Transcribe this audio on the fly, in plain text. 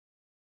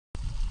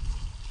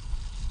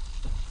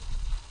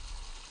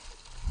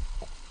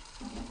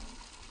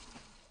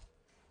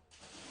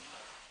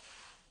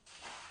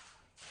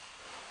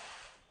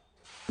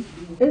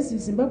As the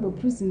Zimbabwe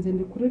Prisons and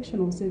the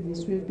Correctional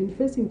Service, we have been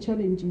facing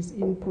challenges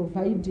in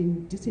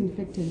providing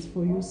disinfectants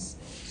for use.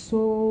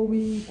 So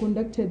we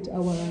contacted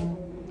our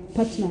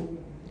partner,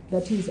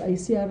 that is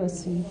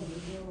ICRC.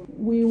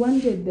 We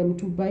wanted them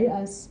to buy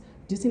us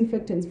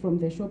disinfectants from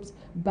the shops,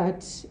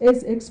 but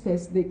as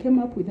experts, they came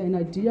up with an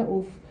idea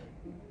of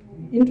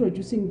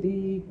introducing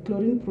the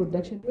chlorine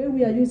production, where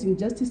we are using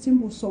just a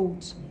simple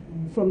salt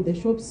from the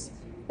shops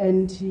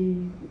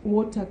and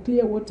water,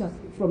 clear water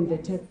from the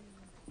tap.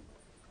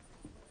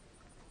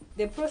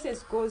 The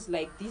process goes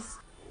like this.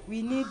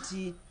 We need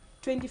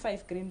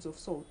 25 grams of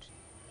salt.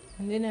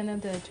 And then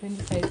another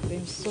 25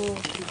 grams, so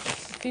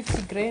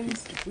 50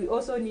 grams. We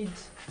also need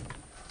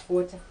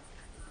water.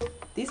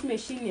 This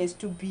machine has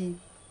to be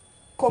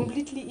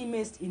completely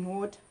immersed in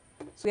water.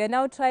 So we are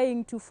now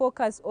trying to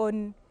focus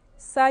on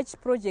such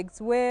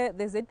projects where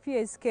the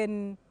ZPS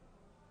can,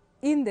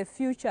 in the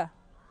future,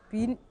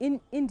 be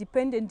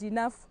independent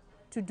enough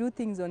to do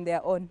things on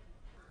their own.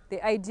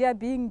 The idea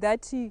being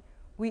that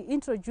we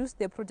introduce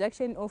the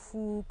production of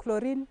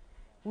chlorine,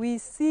 we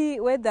see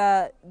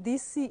whether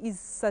this is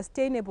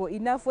sustainable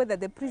enough, whether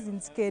the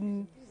prisons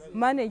can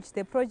manage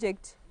the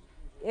project,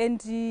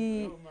 and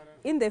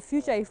in the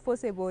future, if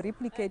possible,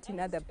 replicate in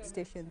other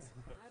stations.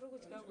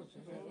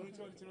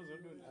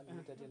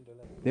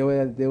 There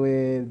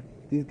were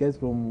these guys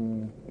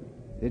from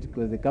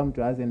ZPCS. They come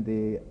to us and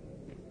they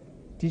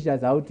teach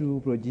us how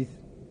to produce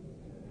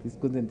this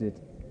concentrate.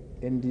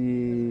 And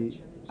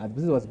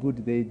this was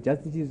good. They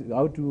just teach us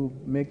how to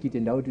make it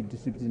and how to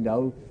distribute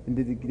it, and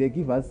they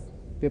give us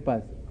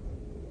papers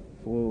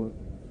for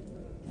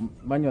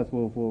manuals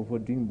for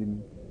doing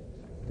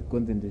the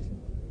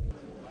concentration.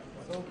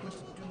 So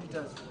 2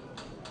 liters.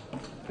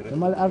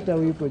 Normally, after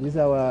we produce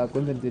our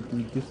concentrate,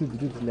 we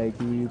distribute it, like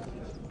we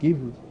give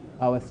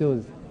our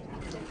cells.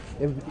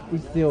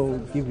 Each cell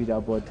give it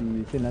about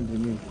 700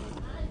 ml.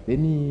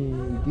 Then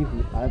we give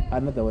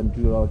another one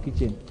to our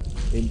kitchen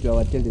and to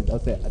our toilets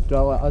outside, to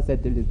our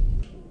outside toilets.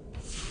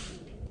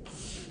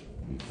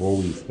 Before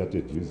we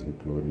started using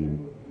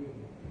chlorine,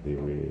 there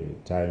were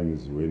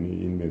times when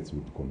inmates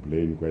would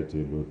complain quite a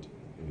lot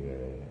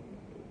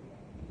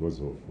because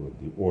of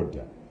the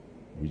odor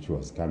which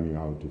was coming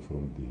out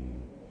from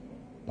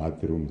the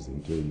bathrooms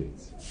and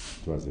toilets.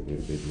 It was a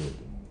very bad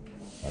odor.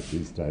 But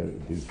these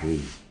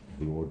days,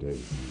 the odor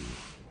is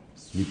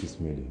sweet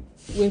smelling.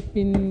 We've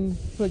been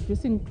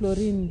producing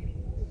chlorine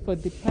for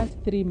the past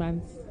 3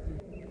 months,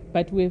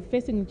 but we're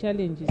facing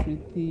challenges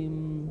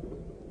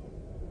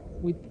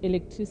with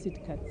electricity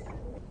cuts.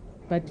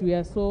 But we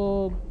are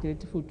so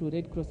grateful to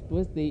Red Cross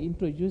because they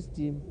introduced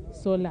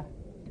solar,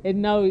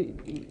 and now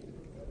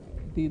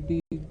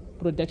the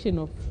production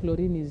of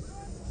chlorine is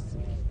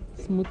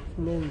smooth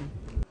flowing.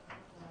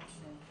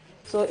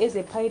 So as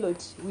a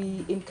pilot,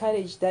 we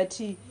encourage that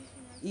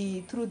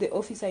through the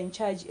officer in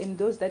charge and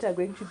those that are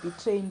going to be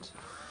trained,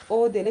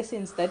 all the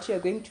lessons that you are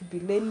going to be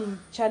learning,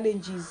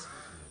 challenges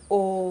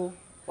or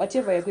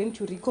whatever you're going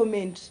to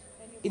recommend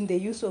in the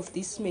use of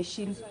this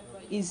machine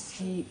is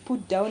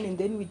put down and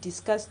then we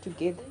discuss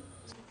together.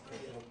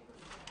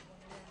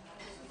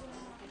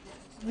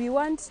 We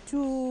want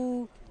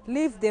to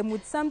leave them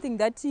with something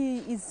that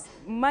is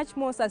much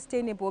more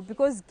sustainable,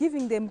 because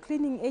giving them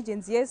cleaning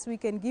agents, yes, we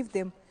can give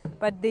them,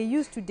 but they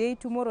use today,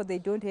 tomorrow they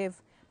don't have.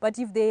 But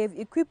if they have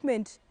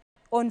equipment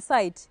on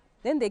site,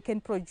 then they can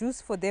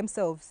produce for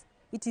themselves.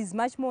 It is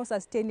much more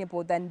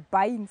sustainable than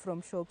buying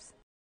from shops.